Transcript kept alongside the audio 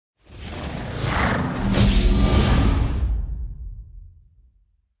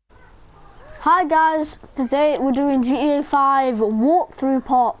Hi guys, today we're doing GTA5 walkthrough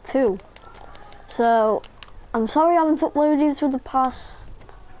part 2. So, I'm sorry I haven't uploaded for the past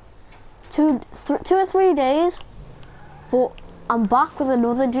two or three days, but I'm back with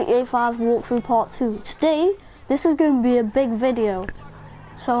another GTA5 walkthrough part 2. Today, this is going to be a big video,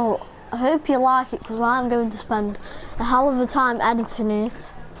 so I hope you like it because I'm going to spend a hell of a time editing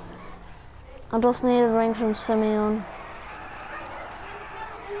it. I just need a ring from Simeon.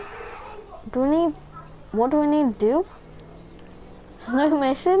 What do we need to do? There's no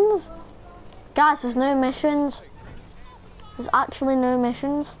missions? Guys, there's no missions. There's actually no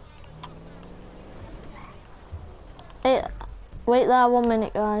missions. Hey, wait there 1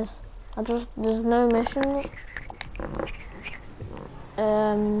 minute, guys. There's no missions.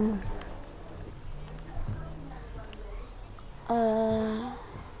 Do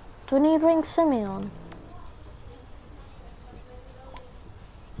we need to ring Simeon?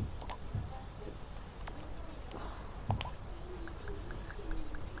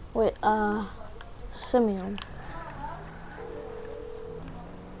 Wait, Simeon.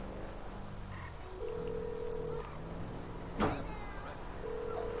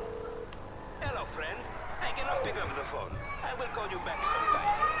 Hello, friend. I cannot pick up the phone. I will call you back sometime.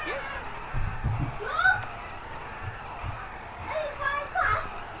 Yes?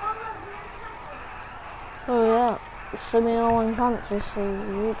 So yeah, Simeon wants answers, so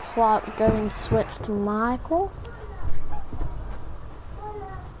it looks like we're going to switch to Michael.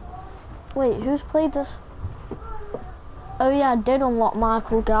 Wait, who's played this? Oh yeah, I did unlock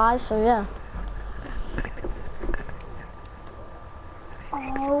Michael, guys, so yeah.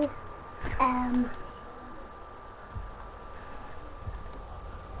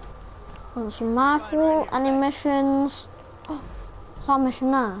 Want some Michael, any missions? Oh, is that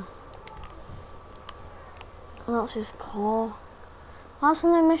mission there? Oh, that's his car. That's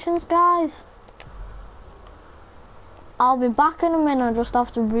no missions, guys. I'll be back in a minute, I just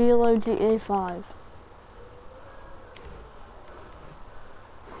have to reload GTA5.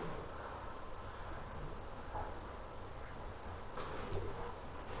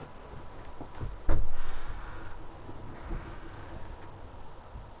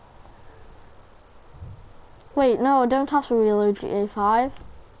 Wait, no, I don't have to reload GTA5.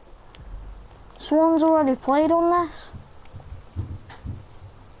 Someone's already played on this.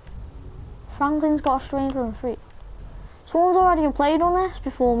 Franklin's got a stranger and free. Someone's already played on this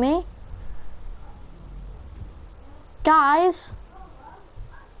before me. Guys,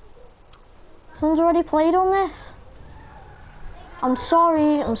 someone's already played on this. I'm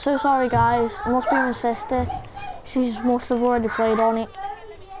sorry, I'm so sorry guys. It must be my sister. She must have already played on it.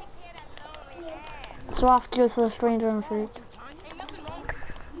 So I have to go to the stranger and free.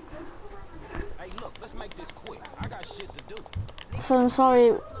 So I'm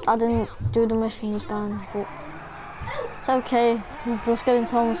sorry I didn't do the missions down, but it's okay. I'm just going to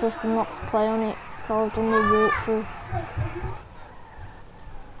tell my sister not to play on it until I've done the walkthrough.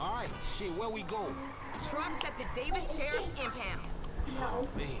 Alright, shit, where we going? Trucks at the Davis Sheriff Impound. Oh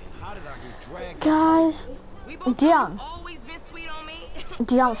man, how did I get dragged? Guys, Dion.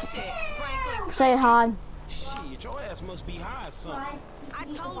 Dion, say hi. Shit, your ass must be high or something. I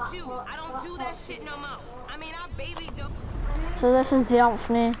told you, I don't do that shit no more. I mean, I baby do. So this is Dion,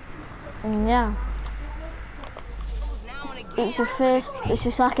 and yeah. It's your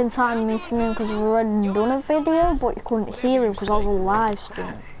second time meeting him because we've already done a video, but you couldn't hear him because I was on live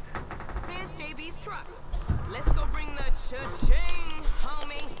stream. There's JB's truck. Let's go bring the cha-ching,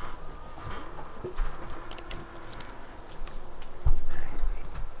 homie.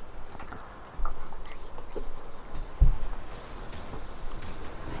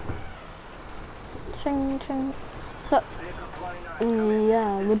 Ching ching. So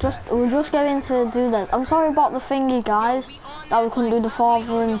yeah, we're just going to do this. I'm sorry about the thingy, guys, that we couldn't do the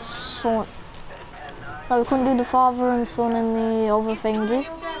father and son. That we couldn't do the father and son in the other thingy.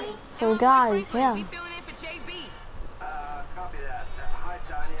 So guys, yeah.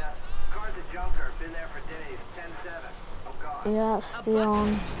 Yeah, it's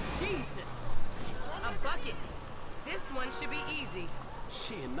Dion. Jesus, a bucket. This one should be easy.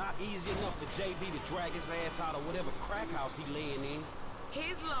 Shit, not easy enough for JB to drag his ass out of whatever crack house he laying in.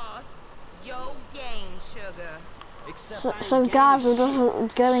 His loss, your gain, sugar. Except So guys, we're just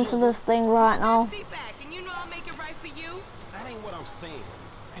going to this thing right now. Sit back and you know I'll make it right for you. That ain't what I'm saying.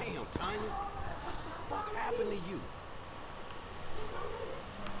 Damn, Tanya. What the fuck happened to you?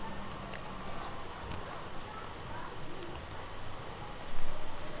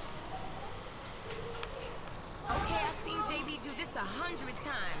 Okay, I've seen JB do this 100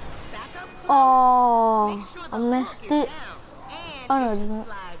 times. Back up close. Oh, Make sure the I missed hook is it. down. And Oh no, I it should didn't.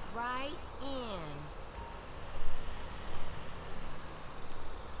 slide right in.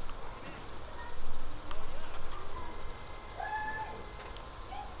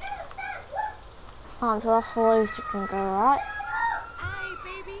 Alright, so that's the lowest you can go, right? Aye,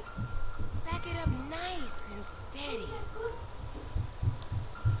 baby. Back it up nice and steady.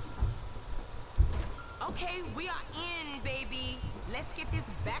 Okay, we are in, baby. Let's get this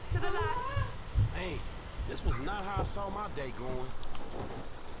back to the lot. Hey, this was not how I saw my day going.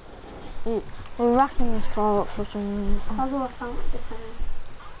 We're racking this car up for some reason. How do I find the car?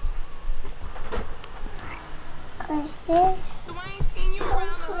 So I ain't seen you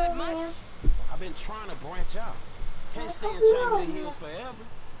around the hood much. I've been trying to branch out. Can't stay in Chamberlain Hills forever.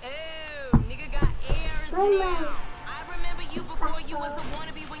 Oh, nigga got airs now. I remember you before you was a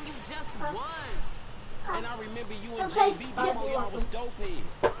wannabe when you just was. And I remember you and JB before y'all was dopehead.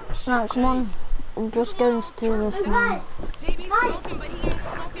 No, come on. I'm just going to do this now. JB smoking, but he ain't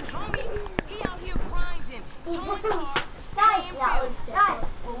smoking homies. He out here grinding, towing cars, paying bills.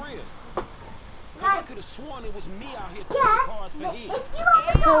 For real. Cause I could have sworn it was me out here towing cars for him.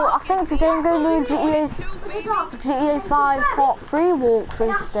 So I think today I'm going to do GTA 5 Part 3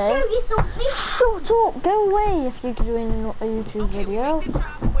 walkthrough today. Shut up! Go away if you're doing a YouTube video. Make the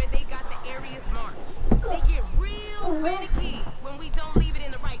drop where they got the areas marked. They get real finicky when we don't leave it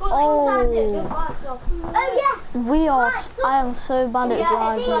in the right place. Oh, yes! we are. I am so bad at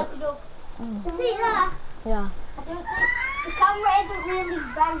driving. See there? Yeah. I don't think the camera isn't really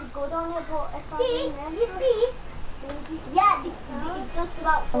very good on it, but if you see it? Yeah, it's just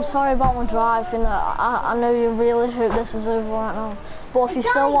about. I'm sorry about my driving. I know you really hope this is over right now. But if you're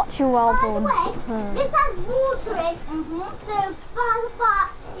still watching, well done. This has water in, so by the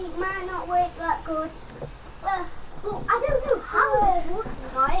fact it might not work that good. But I don't know how there's water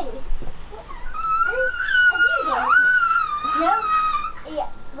behind it. Have you done it? No? Yeah,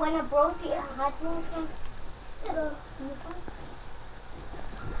 when I broke it, I had water.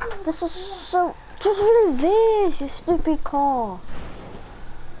 This is so. Just reverse, you stupid car.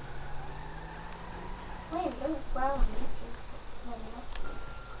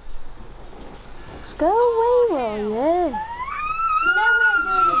 Just go away, will you?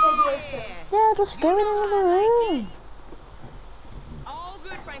 Yeah, just go in another room. All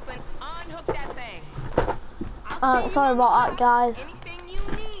good, Franklin. Unhook that thing. Sorry about that, guys. Anything you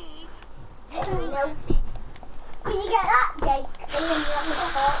need. Can you get that, Jake? And then you have to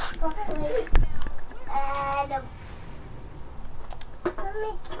talk properly.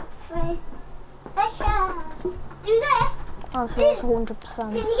 Do that. That's 100%.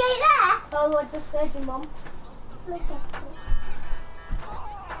 Can you get it there? Oh, I just heard your mum.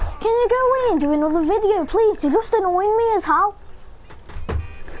 Can you go away and do another video, please? You're just annoying me as hell.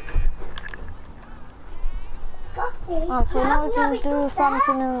 Alright, so now we can do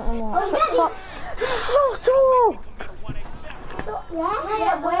Franklin and more. Shut up!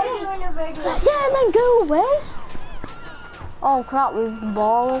 Yeah, where are you in a video? Yeah, and then go away. Oh crap, we've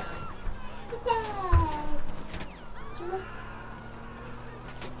ballers.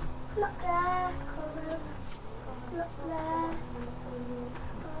 Look there. Look there.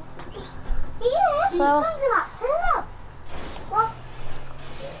 Yeah, So, what?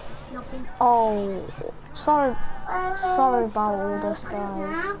 oh, sorry about all this,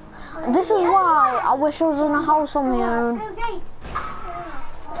 guys. This is why I wish I was in a house on my own.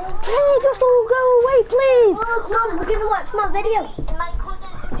 Hey, just all go away, please. Mum, we're gonna watch my video.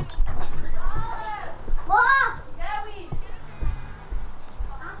 What?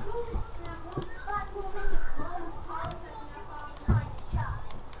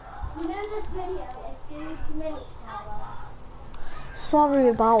 You know this video is 30 minutes now. Sorry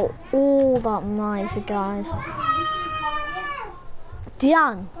about all that noise, guys.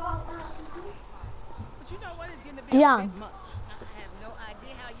 Diane. Diane.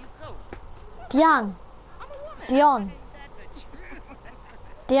 Diane. Dion.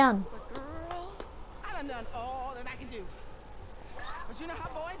 Diane. I done all that I can do. But you know how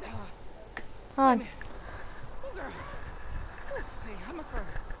boys are. Hi. Oh, girl. Hey, how much further?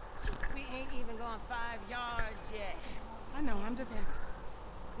 We ain't even gone 5 yards yet. I know, I'm just asking.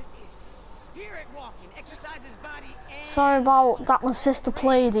 This is spirit walking. Exercises body and Sorry about that my sister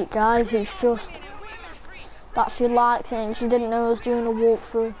played it, guys. It's just that she liked it and she didn't know I was doing a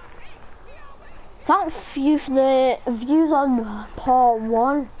walkthrough. Thank you for the views on part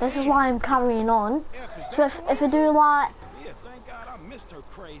 1. This is why I'm carrying on. So if I do like Yeah, thank God I missed her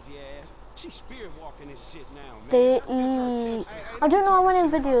crazy ass. She's spirit walking this shit now, man. the I don't know how many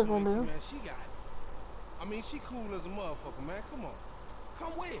videos we'll do. Man, she got it. I mean, she cool as a motherfucker, man. Come on.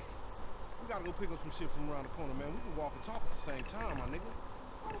 Come with. We gotta go pick up some shit from around the corner, man. We can walk and talk at the same time, my nigga.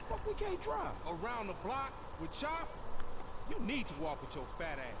 Why the fuck we can't drive? Around the block with Chop, you need to walk with your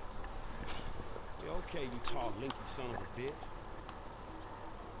fat ass. Yeah, okay, you tall, linky son of a bitch.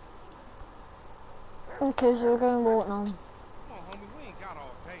 Okay, so we're going walk now. Come on, homie, we ain't got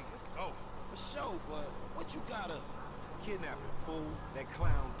all day. Let's go. For sure, but what you got up? Kidnapping, fool. That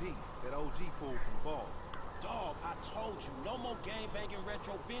clown D. That OG fool from Ball. Dog, I told you, no more gang-banging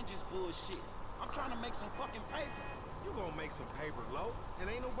retro vengeance bullshit. I'm trying to make some fucking paper. You gonna make some paper, low? And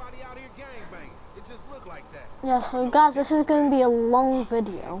ain't nobody out here gang banging. It just look like that. Yeah, so guys, this is going to be a long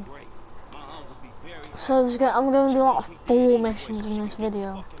video. Great. My uncle be very So I'm going to do like 4 missions in this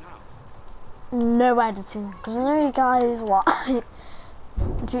video. No editing, because I know you guys like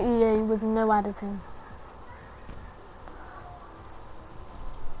GTA with no editing.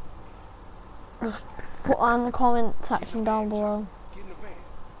 Just put that in the comment section down below. Get in the van.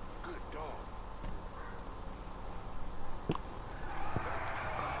 Good dog.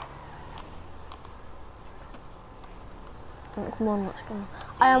 Come on, let's go.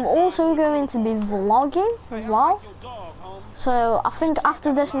 I am also going to be vlogging as well. So I think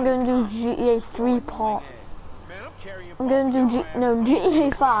after this I'm going to do GTA 3 part. Man, I'm carrying I'm going to do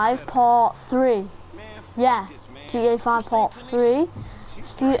GTA 5 part 3. Yeah, GTA 5 part 3.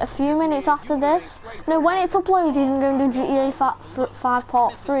 A few minutes after this. No, when it's uploaded, I'm going to do GTA 5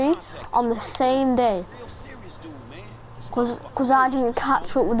 part 3 on the same day. Because I didn't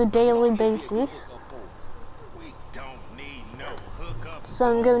catch up with the daily basis. We don't need no hookups. So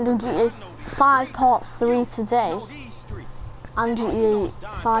I'm going to do GTA 5 part 3 today. And GTA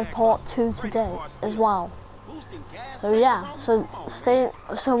 5 part 2 today as well. So yeah, so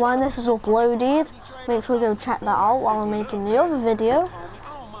when this is uploaded, make sure you go check that out while I'm making the other video.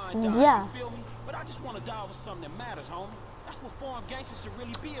 And yeah.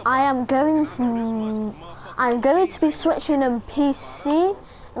 I'm going to be switching on PC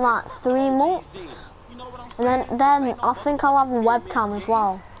in like 3 months. And then I think I'll have a webcam as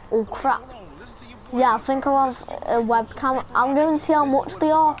well. Oh crap. Yeah, I think I'll have a webcam. I'm going to see how much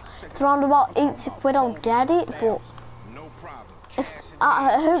they are. It's around about 80 quid, I'll get it, but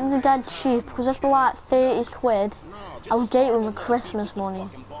I hope they're dead cheap, because if they're like 30 quid, I'll get it with my Christmas money.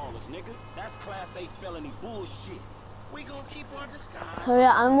 So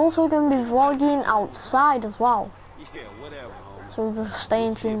yeah, I'm also going to be vlogging outside as well. So just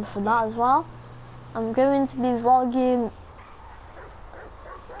stay tuned for that as well. I'm going to be vlogging.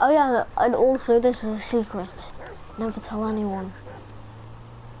 Oh yeah, and also this is a secret. Never tell anyone.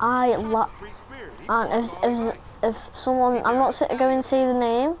 And if someone, I'm not going to say the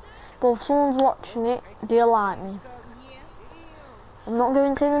name, but if someone's watching it, do you like me? I'm not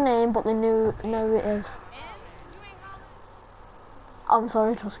going to say the name, but they know who it is. I'm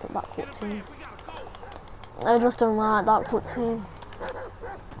sorry, just get that cutscene. I just don't like that cutscene.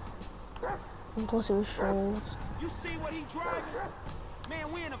 And plus it was short. You see what he driving?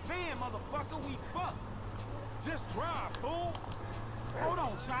 Man, we in a van, motherfucker. We fuck. Just drive, fool. Hold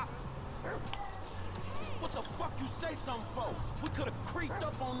on, Chop. What the fuck you say something for? We could have creeped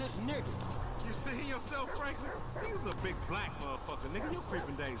up on this nigga. You see yourself, Franklin? He was a big black motherfucker, nigga. Your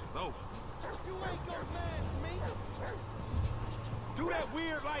creeping days is over. You ain't gonna mad at me. Do that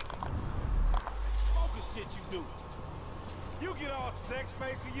weird, like, focus shit you do. You get all sex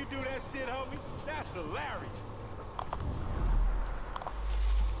face when you do that shit, homie. That's hilarious.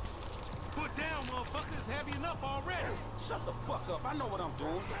 Foot down, motherfucker. It's heavy enough already. Shut the fuck up. I know what I'm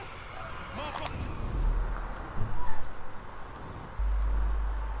doing. Motherfucker.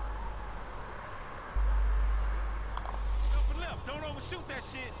 Up and left. Don't overshoot that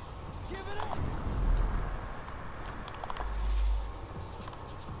shit. Give it up.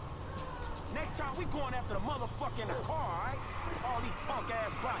 Next time we going after the motherfucker in the car, alright? All these punk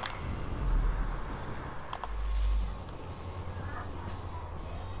ass bikes.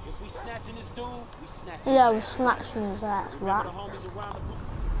 If we snatching this dude, we snatching. Yeah, we're snatching his ass, right? The homies around the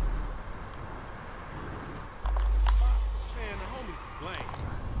Man, the homies lame.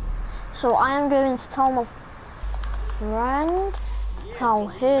 So I am going to tell my friend to tell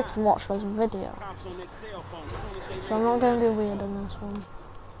her to watch this video. So I'm not going to be weird in this one.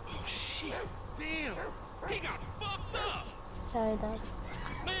 Oh shit! Damn! He got fucked up! Sorry, Dad.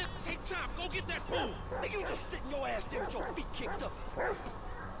 Man, hey Chop, go get that fool! Nigga, you just sitting your ass there with your feet kicked up.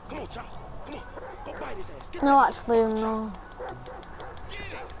 Come on, Chop. Come on. Go bite his ass. Get No, that actually, no.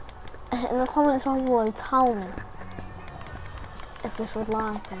 In the comments down below, tell me if you should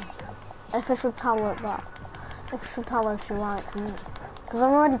like him. If I should tell her that. If I should tell her she likes me. Because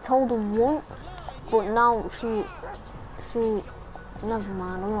I've already told her once, but now she, never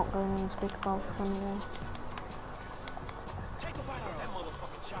mind, I'm not going to speak about it anymore. Take a bite out that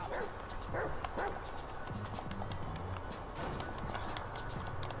motherfucking Chop.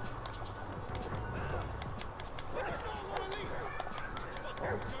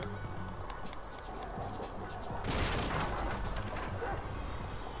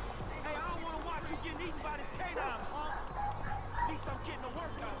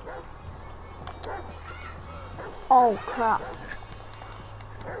 Oh crap.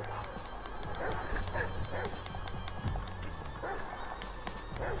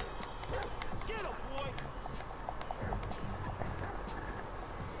 Get him, boy.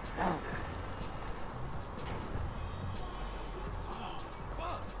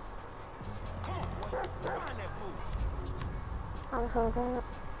 Fuck. Come on, boy. Find that fool. I'm so good.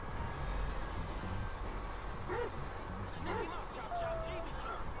 Sneak him out, chop chop. Leave it to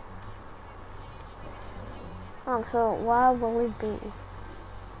him. And so where will we be?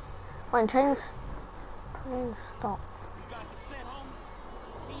 When trains stop. You got the scent, homie?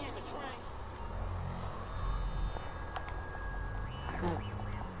 He in the train.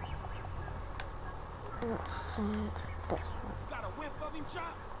 Let's see this one. Got a whiff of him,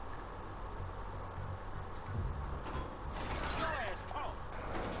 chop? Your ass caught.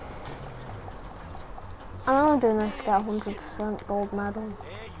 I'm only doing this to get 100% gold medal.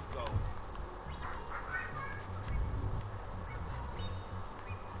 There you go.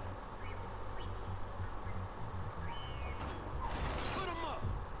 Put him up.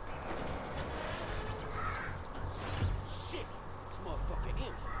 Shit, this motherfucker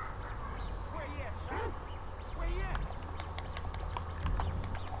empty. Where you at, chop? Where you at?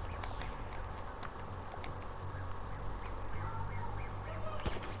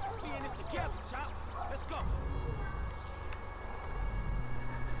 We in this together, chop. Let's go.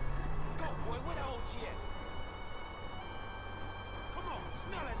 Go, boy. Where the OG at? Come on,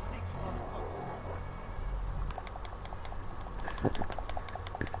 smell that sneaky motherfucker.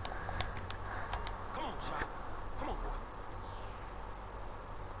 Come on, chop. Come on, boy.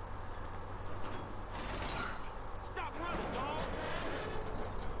 Stop running, dog.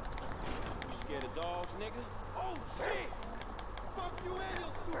 You scared of dogs, nigga? Oh, shit! Fuck you and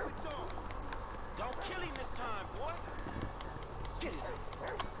your stupid dog. Don't kill him this time, boy. Get his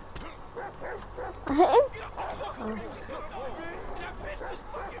I hit him? That bitch just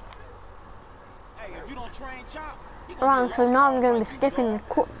fucking. Hey, if you don't train chop, he gonna Right, get so lost now all I'm going to right be with you, skipping the dog.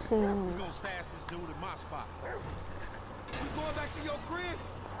 We cutscenes. gonna stash this dude in my spot. You going back to your crib?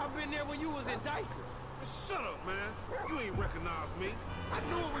 I've been there when you was in diapers. Shut up, man. You ain't recognize me. I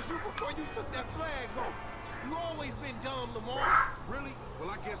knew it was you before you took that flag off. You always been dumb, Lamar. Really? Well,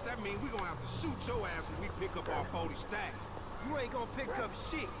 I guess that means we gonna have to shoot your ass when we pick up our 40 stacks. You ain't gonna pick up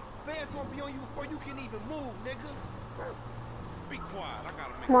shit. Fans gonna be on you before you can even move, nigga. Be quiet. I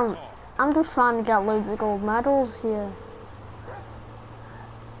gotta make Come a on, call. I'm just trying to get loads of gold medals here.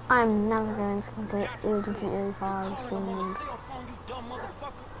 I'm never going to complete all the GTA 5 Calling them on the streams. cell phone, you dumb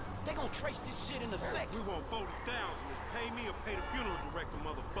motherfucker. They gonna trace this shit in a second. We want 40,000. Just pay me or pay the funeral director,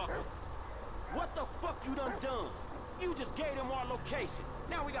 motherfucker. What the fuck you done? You just gave them our location.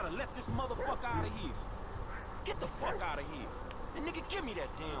 Now we gotta let this motherfucker out of here. Get the fuck out of here. And nigga, give me that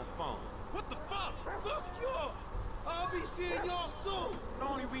damn phone. What the fuck? Fuck y'all. I'll be seeing y'all soon. The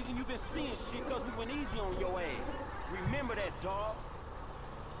only reason you been seeing shit cause we went easy on your ass. Remember that, dog.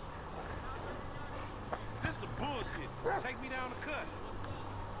 This some bullshit. Take me down the cut.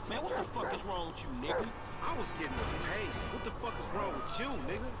 Man, what the fuck is wrong with you, nigga? I was getting us paid. What the fuck is wrong with you,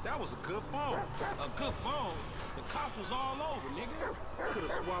 nigga? That was a good phone. A good phone? The cops was all over, nigga. Could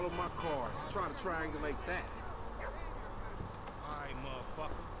have swallowed my card. Try to triangulate that. All right,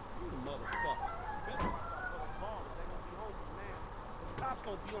 motherfucker. You the motherfucker. Better watch out for them bombs. They gonna be hungry, man. The cops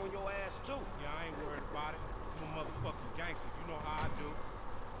gonna be on your ass, too. Yeah, I ain't worried about it. I'm a motherfucking gangster. You know how I do.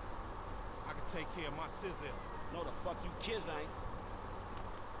 I can take care of my sizzle. No, the fuck you kids ain't.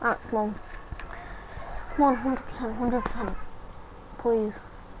 Alright, come on. Come on, 100%, 100%. Please.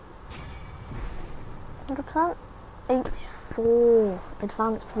 100%? 84.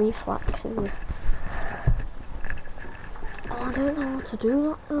 Advanced reflexes. Oh, I don't know how to do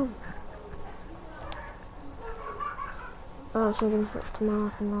that now. Oh, so I'm going to switch to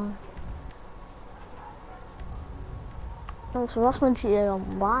Mark now. And so that's my GTA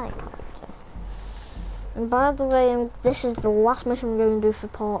Online character. And by the way, this is the last mission we're going to do for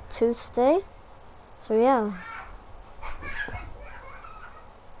part 2 today. So yeah.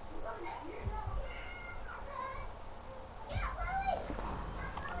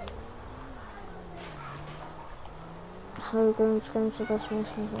 So we're going to go into this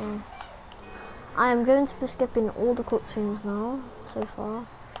mission as well. I am going to be skipping all the cutscenes now, so far.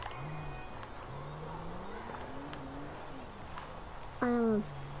 I am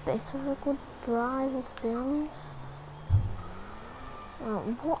a bit of a good driver, to be honest.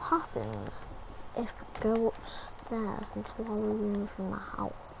 What happens if we go upstairs into our room from the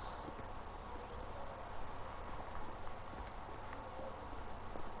house?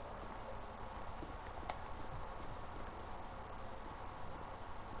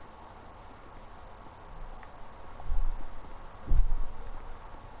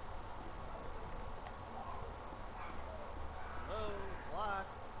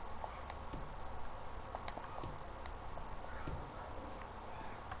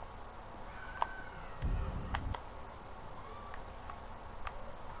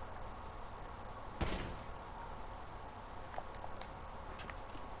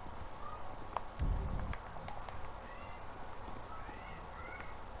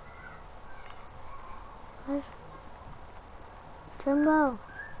 Rambo.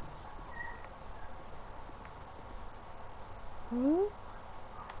 Hmm?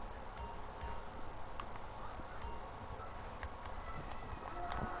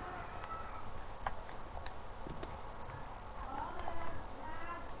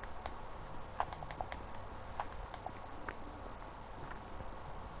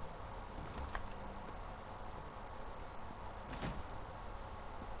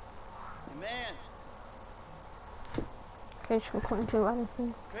 Man, Okay, we couldn't do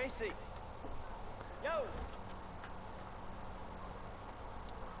anything. Gracie. Yo.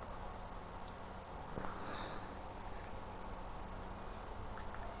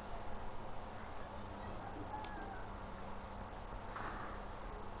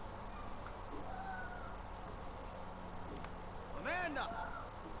 Amanda.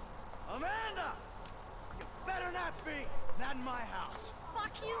 Amanda. You better not be. Not in my house.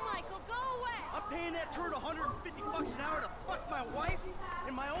 Fuck you, Michael. Go away. I'm paying that turd $150 an hour to fuck my wife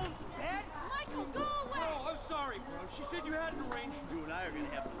in my own bed? Michael, go away. Bro, I'm sorry, bro. She said you had an arrangement. You and I are gonna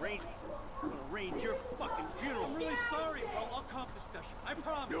have an arrangement. I'm gonna arrange your fucking funeral. I'm really sorry, bro. I'll comp this session. I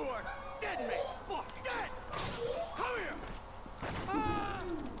promise. You are dead, mate. Fuck, dead. Come here. Ah!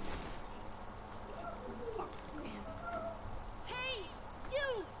 Hey,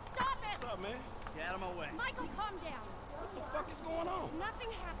 you. Stop it. What's up, man? Get out of my way. Michael, calm down. What the fuck is going on? Nothing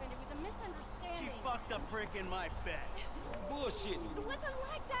happened. It was a She misunderstanding. fucked a brick in my bed. Bullshitting. It wasn't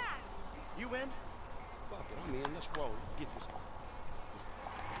like that. You in? Fuck it, I'm in. Let's roll. Let's get this.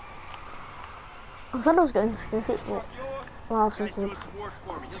 I thought I was going to skip it, but Truck yours? well, Guy's something. doing some work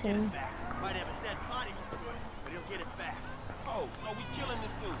for me. He'll get it back. Might have a dead body, but he'll get it back. Oh, so we killing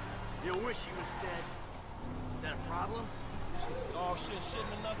this dude. You wish he was dead. Is that a problem? Dog shit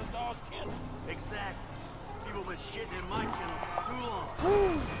shitting another dog's kennel. Exactly. People been shitting in my kennel too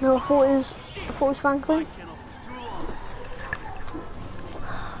long. No, I thought it was My Franklin. kennel too long.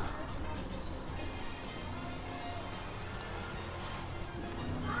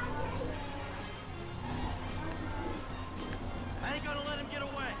 I ain't gonna let him get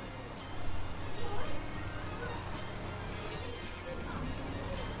away.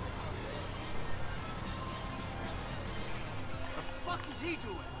 The fuck is he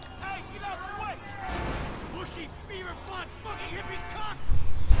doing? Hey, get out the way! Bushy beaver butt fucking hippie cock!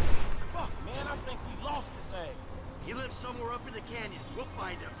 Fuck, man, I think we lost this thing. He lives somewhere up in the canyon. We'll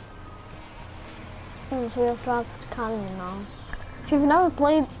find him. So we have to drive to the canyon now. If you've never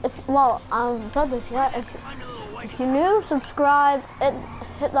played, well, I've said this yet, Find a little white. if you're new, subscribe, hit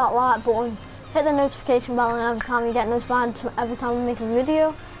that like button, hit the notification bell, and every time you get notified every time we make a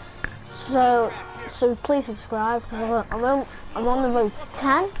video. So please subscribe, because I'm on the road to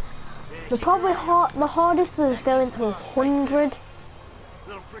 10. The hardest is going to 100,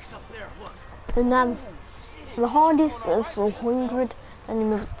 Little bricks up there, look. and then the hardest is 100, then you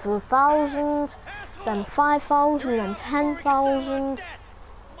move to 1,000, then 5,000, then 10,000,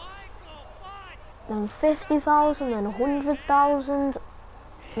 then 50,000, then 100,000,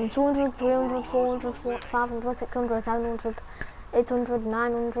 then 200, 300, 400, 500, 600, 700, 800,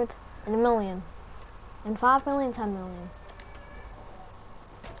 900, and a million. And 5 million, 10 million.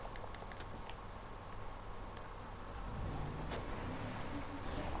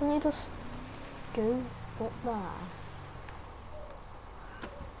 Can you just go up there?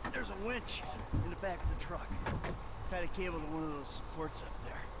 There's a winch in the back of the truck. Tied a cable to one of those supports up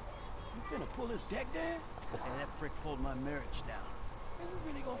there. You finna pull this deck down? And that brick pulled my marriage down. Man, you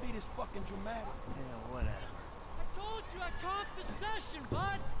really gonna be this fucking dramatic? Yeah, whatever. I told you I comped the session,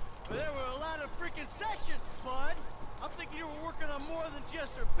 bud. But there were a lot of freaking sessions, bud. I'm thinking you were working on more than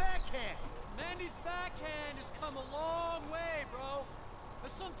just her backhand. Mandy's backhand has come a long way, bro.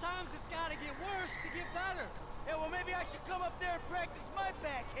 But sometimes it's gotta get worse to get better. Yeah, well, maybe I should come up there and practice my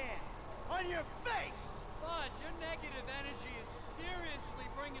backhand. On your face! Bud, your negative energy is seriously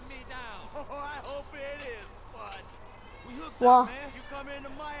bringing me down. Oh, I hope it is, bud. We hooked Well, up, man. You come into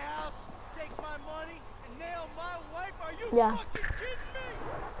my house, take my money, and nail my wife? Are you Yeah. fucking kidding me?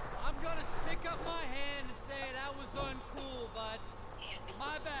 I'm gonna stick up my hand and say that was uncool, bud.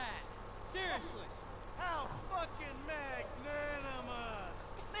 My bad. Seriously. How fucking magnanimous!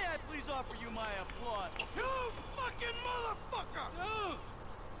 May I please offer you my applause? You fucking motherfucker! Dude!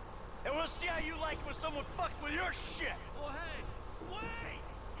 And we'll see how you like it when someone fucks with your shit! Well, hey. Wait!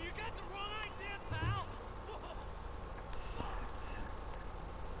 You got the wrong idea, pal!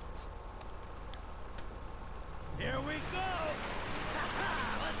 Here we go!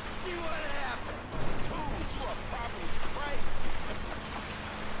 Let's see what happens! Dude, you are probably crazy.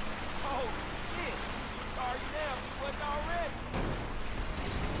 Oh, shit. Sorry now, you wasn't already.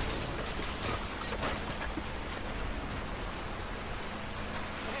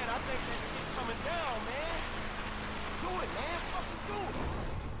 think that shit's coming down, man. Do it, man. Fucking do it.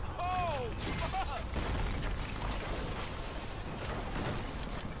 Oh, fuck.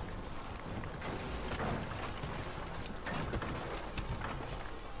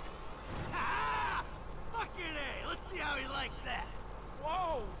 Ah! Fucking A! Let's see how he liked that.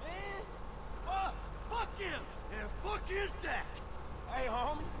 Whoa, man. Fuck. Fuck him! And fuck his deck! Hey,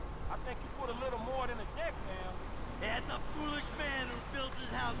 homie. I think you put a little more than a deck down. That's a foolish man who builds his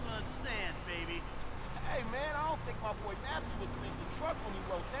house on sand, baby. Hey, man, I don't think my boy Matthew was thinking truck when he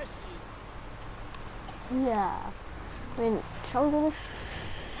wrote that shit. Yeah. I mean, childish.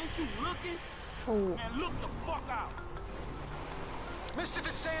 Ain't you looking? Oh. And look the fuck out. Mr.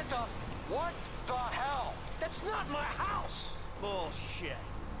 DeSanta, what the hell? That's not my house! Bullshit.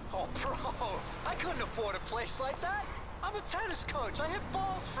 Oh, bro, I couldn't afford a place like that. I'm a tennis coach. I hit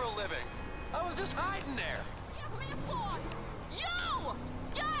balls for a living. I was just hiding there. Give me a phone! Yo!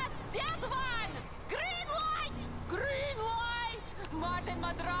 Yes, that one! Green light! Green light! Martin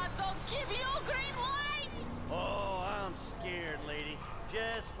Madrazo, give you green light! Oh, I'm scared, lady.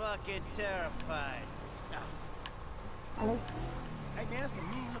 Just fucking terrified. Hello? Hey, man, that's some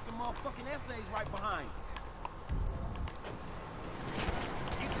mean-looking motherfucking essays right behind us.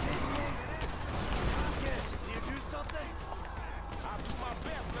 You kidding me? Okay, can you do something? I'll do my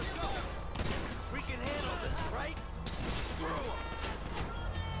best. Let's go. We can handle this, right? Screw 'em.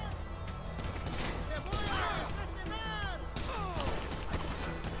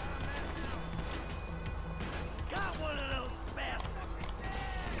 Got one of those bastards.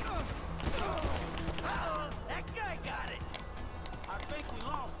 That guy got it. I think we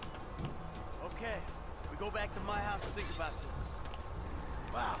lost him. Okay, we go back to my house and think about this.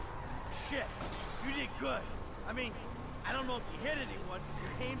 Wow, shit, you did good. I mean, I don't know if you hit anyone because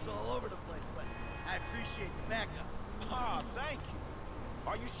your aim's all over the place, but I appreciate the backup. Ah, thank you.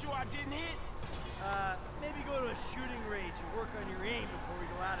 Are you sure I didn't hit? Maybe go to a shooting range and work on your aim before we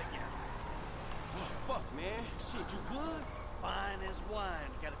go out again. Oh, fuck, man. Shit, you good? Fine as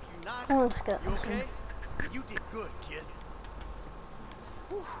wine. Got a few knocks. Oh, let's go. You okay? You did good, kid.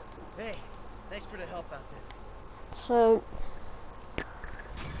 Whew. Hey, thanks for the help out there. So,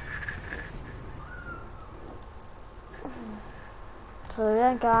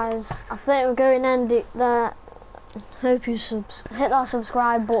 yeah, guys, I think we're going to end it there. Hope you hit that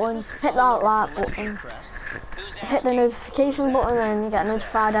subscribe button, hit that like button, hit the notification button, and you get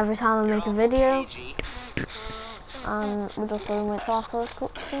notified every time I make a video. And we're just going to wait till after this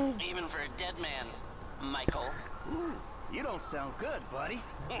cutscene. Even for a dead man, Michael. You don't sound good, buddy.